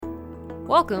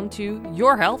Welcome to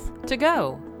Your Health to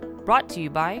Go, brought to you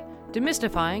by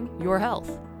Demystifying Your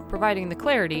Health, providing the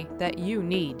clarity that you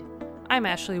need. I'm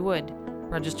Ashley Wood,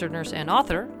 registered nurse and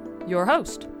author, your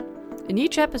host. In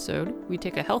each episode, we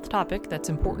take a health topic that's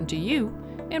important to you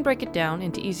and break it down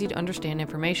into easy-to-understand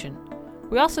information.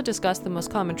 We also discuss the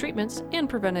most common treatments and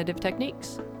preventative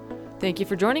techniques. Thank you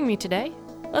for joining me today.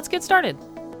 Let's get started.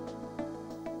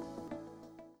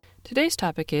 Today's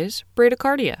topic is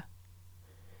bradycardia.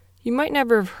 You might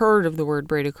never have heard of the word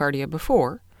bradycardia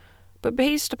before, but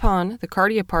based upon the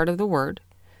cardia part of the word,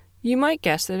 you might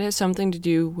guess that it has something to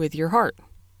do with your heart.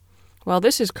 While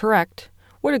this is correct,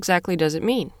 what exactly does it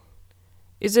mean?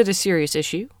 Is it a serious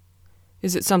issue?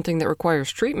 Is it something that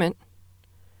requires treatment?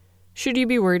 Should you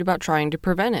be worried about trying to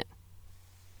prevent it?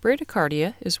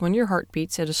 Bradycardia is when your heart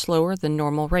beats at a slower than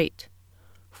normal rate.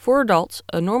 For adults,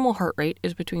 a normal heart rate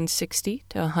is between 60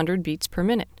 to 100 beats per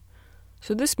minute.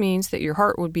 So this means that your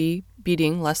heart would be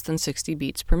beating less than 60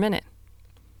 beats per minute.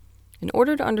 In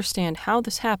order to understand how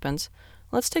this happens,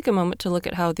 let's take a moment to look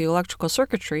at how the electrical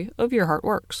circuitry of your heart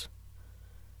works.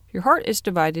 Your heart is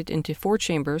divided into 4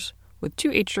 chambers with 2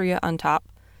 atria on top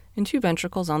and 2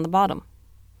 ventricles on the bottom.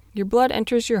 Your blood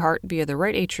enters your heart via the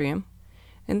right atrium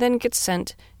and then gets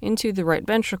sent into the right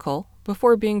ventricle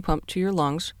before being pumped to your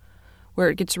lungs, where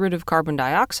it gets rid of carbon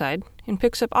dioxide and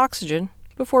picks up oxygen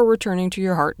before returning to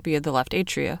your heart via the left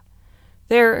atria.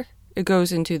 There, it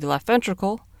goes into the left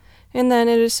ventricle, and then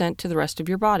it is sent to the rest of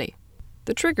your body.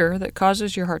 The trigger that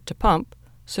causes your heart to pump,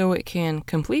 so it can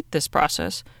complete this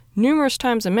process numerous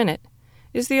times a minute,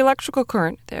 is the electrical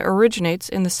current that originates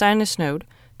in the sinus node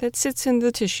that sits in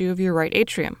the tissue of your right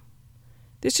atrium.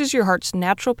 This is your heart's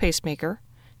natural pacemaker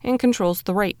and controls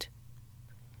the rate.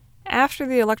 After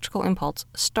the electrical impulse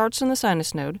starts in the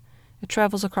sinus node, it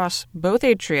travels across both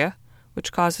atria,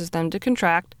 which causes them to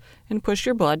contract and push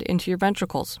your blood into your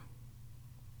ventricles.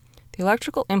 The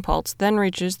electrical impulse then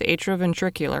reaches the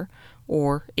atrioventricular,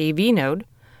 or AV node,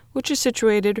 which is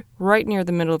situated right near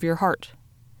the middle of your heart.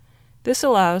 This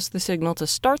allows the signal to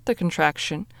start the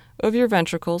contraction of your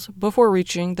ventricles before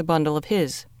reaching the bundle of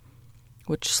His,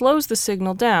 which slows the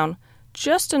signal down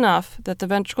just enough that the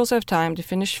ventricles have time to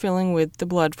finish filling with the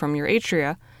blood from your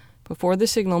atria before the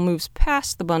signal moves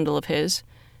past the bundle of His.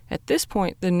 At this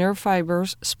point, the nerve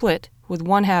fibers split, with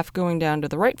one half going down to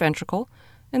the right ventricle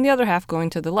and the other half going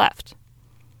to the left.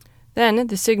 Then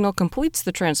the signal completes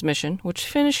the transmission, which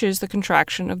finishes the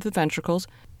contraction of the ventricles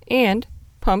and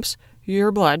pumps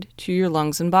your blood to your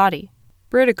lungs and body.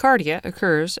 Bradycardia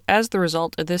occurs as the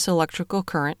result of this electrical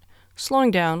current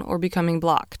slowing down or becoming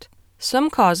blocked. Some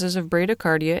causes of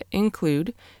bradycardia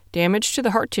include damage to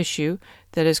the heart tissue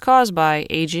that is caused by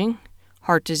aging,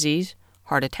 heart disease,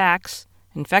 heart attacks,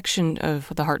 infection of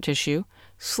the heart tissue,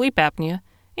 sleep apnea,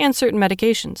 and certain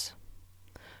medications.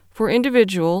 For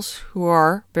individuals who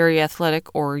are very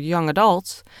athletic or young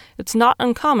adults, it's not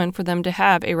uncommon for them to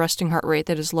have a resting heart rate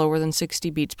that is lower than 60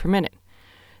 beats per minute.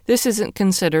 This isn't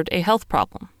considered a health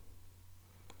problem.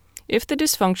 If the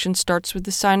dysfunction starts with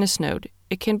the sinus node,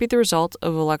 it can be the result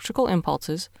of electrical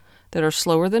impulses that are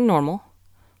slower than normal,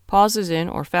 pauses in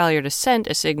or failure to send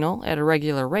a signal at a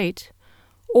regular rate,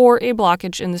 or a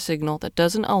blockage in the signal that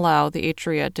doesn't allow the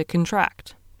atria to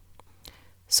contract.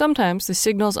 Sometimes the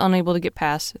signal is unable to get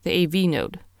past the AV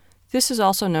node. This is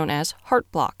also known as heart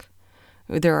block.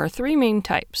 There are 3 main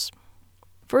types.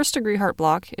 First-degree heart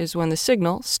block is when the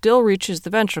signal still reaches the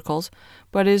ventricles,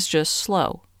 but is just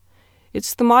slow.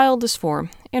 It's the mildest form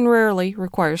and rarely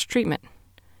requires treatment.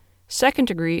 Second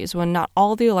degree is when not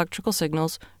all the electrical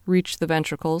signals reach the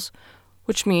ventricles,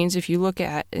 which means if you look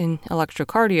at an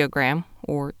electrocardiogram,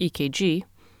 or EKG,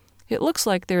 it looks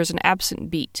like there is an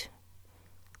absent beat.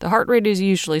 The heart rate is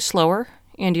usually slower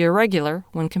and irregular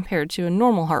when compared to a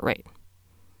normal heart rate.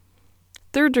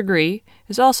 Third degree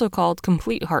is also called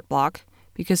complete heart block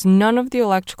because none of the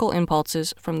electrical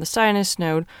impulses from the sinus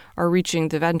node are reaching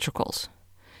the ventricles.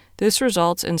 This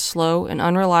results in slow and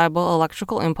unreliable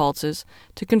electrical impulses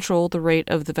to control the rate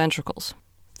of the ventricles.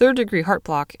 Third-degree heart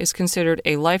block is considered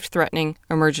a life-threatening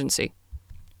emergency.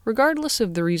 Regardless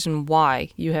of the reason why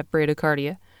you have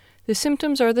bradycardia, the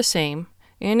symptoms are the same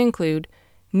and include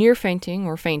near fainting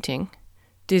or fainting,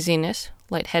 dizziness,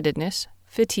 lightheadedness,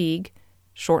 fatigue,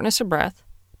 shortness of breath,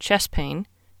 chest pain,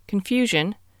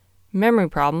 confusion, memory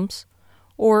problems,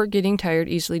 or getting tired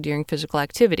easily during physical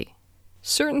activity.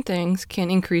 Certain things can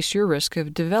increase your risk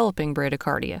of developing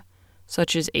bradycardia,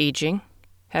 such as aging,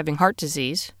 having heart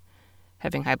disease,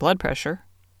 having high blood pressure,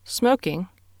 smoking,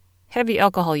 heavy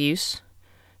alcohol use,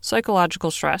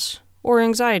 psychological stress, or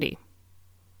anxiety.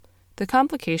 The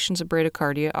complications of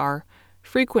bradycardia are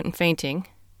frequent fainting,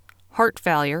 heart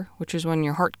failure, which is when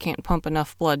your heart can't pump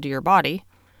enough blood to your body,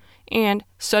 and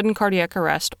sudden cardiac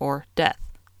arrest or death.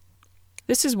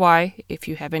 This is why, if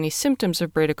you have any symptoms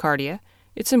of bradycardia,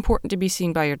 it's important to be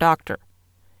seen by your doctor.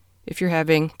 If you're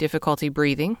having difficulty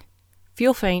breathing,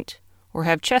 feel faint, or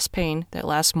have chest pain that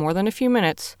lasts more than a few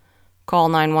minutes, call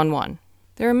 911.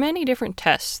 There are many different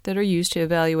tests that are used to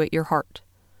evaluate your heart.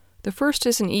 The first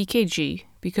is an EKG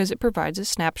because it provides a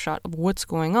snapshot of what's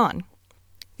going on.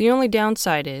 The only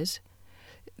downside is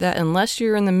that unless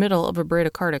you're in the middle of a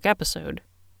bradycardic episode,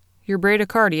 your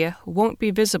bradycardia won't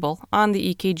be visible on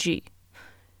the EKG.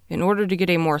 In order to get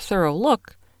a more thorough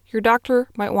look, your doctor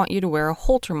might want you to wear a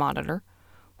Holter monitor,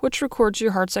 which records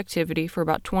your heart's activity for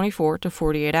about 24 to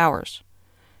 48 hours.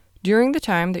 During the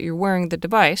time that you're wearing the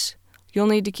device, you'll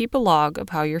need to keep a log of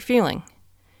how you're feeling,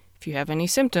 if you have any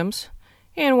symptoms,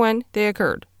 and when they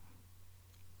occurred.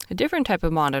 A different type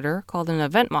of monitor, called an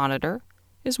event monitor,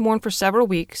 is worn for several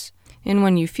weeks, and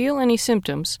when you feel any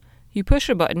symptoms, you push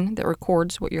a button that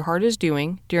records what your heart is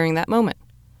doing during that moment.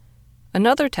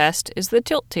 Another test is the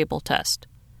tilt table test,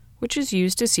 which is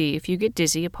used to see if you get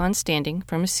dizzy upon standing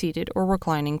from a seated or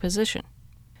reclining position.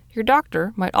 Your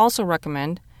doctor might also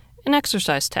recommend an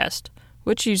exercise test,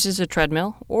 which uses a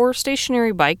treadmill or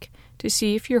stationary bike to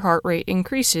see if your heart rate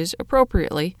increases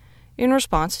appropriately in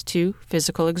response to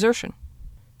physical exertion.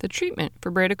 The treatment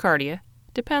for bradycardia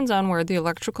depends on where the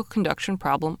electrical conduction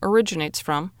problem originates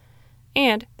from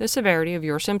and the severity of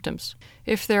your symptoms.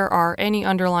 If there are any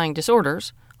underlying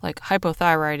disorders, like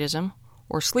hypothyroidism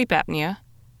or sleep apnea,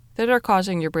 that are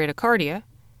causing your bradycardia,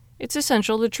 it's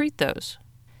essential to treat those.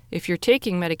 If you're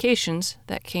taking medications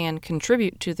that can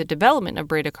contribute to the development of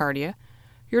bradycardia,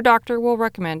 your doctor will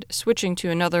recommend switching to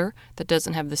another that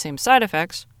doesn't have the same side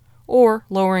effects, or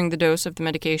lowering the dose of the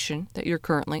medication that you're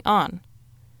currently on.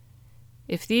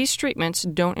 If these treatments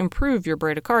don't improve your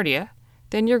bradycardia,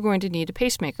 then you're going to need a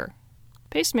pacemaker.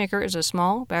 Pacemaker is a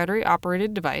small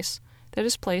battery-operated device that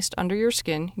is placed under your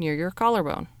skin near your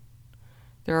collarbone.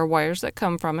 There are wires that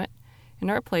come from it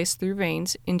and are placed through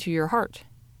veins into your heart.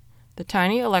 The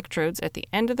tiny electrodes at the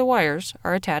end of the wires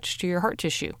are attached to your heart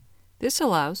tissue. This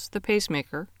allows the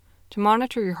pacemaker to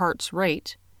monitor your heart's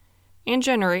rate and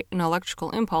generate an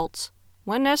electrical impulse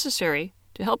when necessary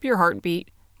to help your heart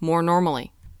beat more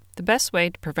normally. The best way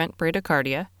to prevent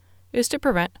bradycardia is to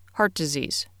prevent heart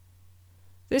disease.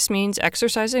 This means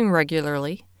exercising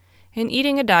regularly and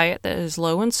eating a diet that is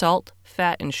low in salt,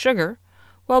 fat, and sugar,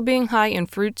 while being high in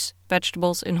fruits,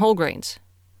 vegetables, and whole grains.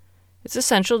 It's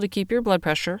essential to keep your blood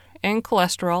pressure and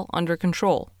cholesterol under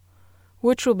control,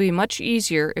 which will be much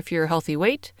easier if you're a healthy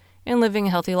weight and living a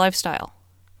healthy lifestyle.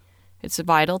 It's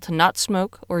vital to not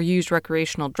smoke or use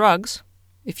recreational drugs.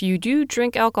 If you do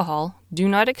drink alcohol, do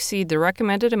not exceed the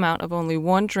recommended amount of only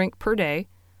 1 drink per day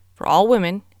for all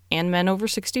women and men over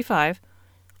 65,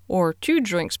 or 2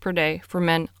 drinks per day for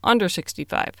men under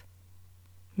 65.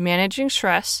 Managing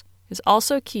stress is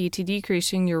also key to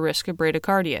decreasing your risk of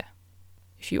bradycardia.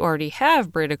 If you already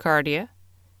have bradycardia,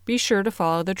 be sure to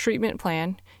follow the treatment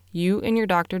plan you and your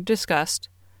doctor discussed,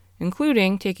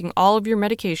 including taking all of your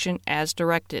medication as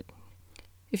directed.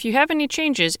 If you have any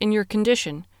changes in your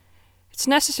condition, it's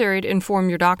necessary to inform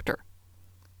your doctor.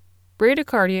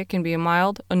 Bradycardia can be a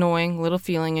mild, annoying little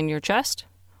feeling in your chest,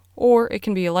 or it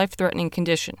can be a life-threatening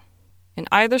condition. In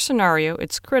either scenario,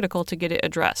 it's critical to get it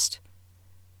addressed.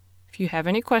 If you have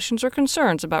any questions or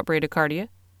concerns about bradycardia,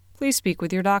 please speak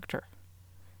with your doctor.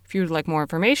 If you would like more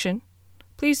information,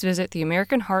 please visit the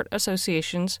American Heart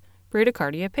Association's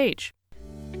bradycardia page.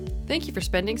 Thank you for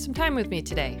spending some time with me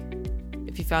today.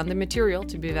 If you found the material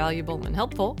to be valuable and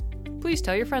helpful, please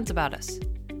tell your friends about us.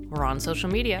 We're on social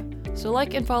media, so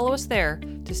like and follow us there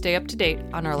to stay up to date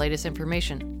on our latest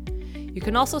information. You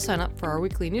can also sign up for our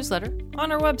weekly newsletter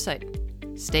on our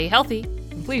website. Stay healthy,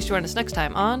 and please join us next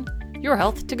time on Your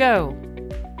Health to Go.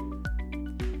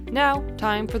 Now,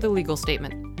 time for the legal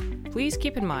statement. Please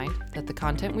keep in mind that the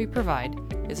content we provide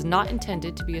is not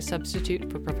intended to be a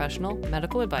substitute for professional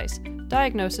medical advice,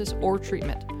 diagnosis, or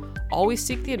treatment. Always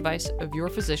seek the advice of your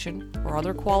physician or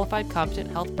other qualified competent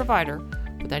health provider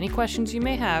with any questions you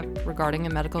may have regarding a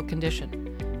medical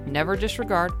condition. Never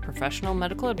disregard professional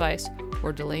medical advice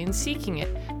or delay in seeking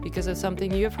it because of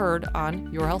something you have heard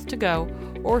on Your Health to Go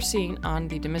or seen on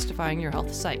the Demystifying Your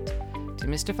Health site.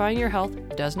 Demystifying Your Health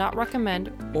does not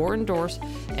recommend or endorse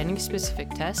any specific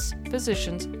tests,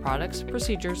 physicians, products,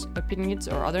 procedures, opinions,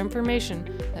 or other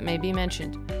information that may be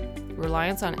mentioned.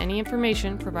 Reliance on any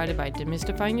information provided by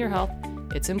Demystifying Your Health,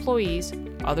 its employees,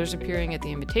 others appearing at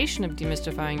the invitation of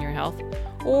Demystifying Your Health,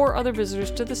 or other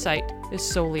visitors to the site is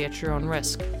solely at your own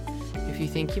risk. If you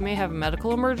think you may have a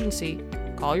medical emergency,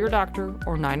 call your doctor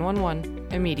or 911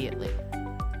 immediately.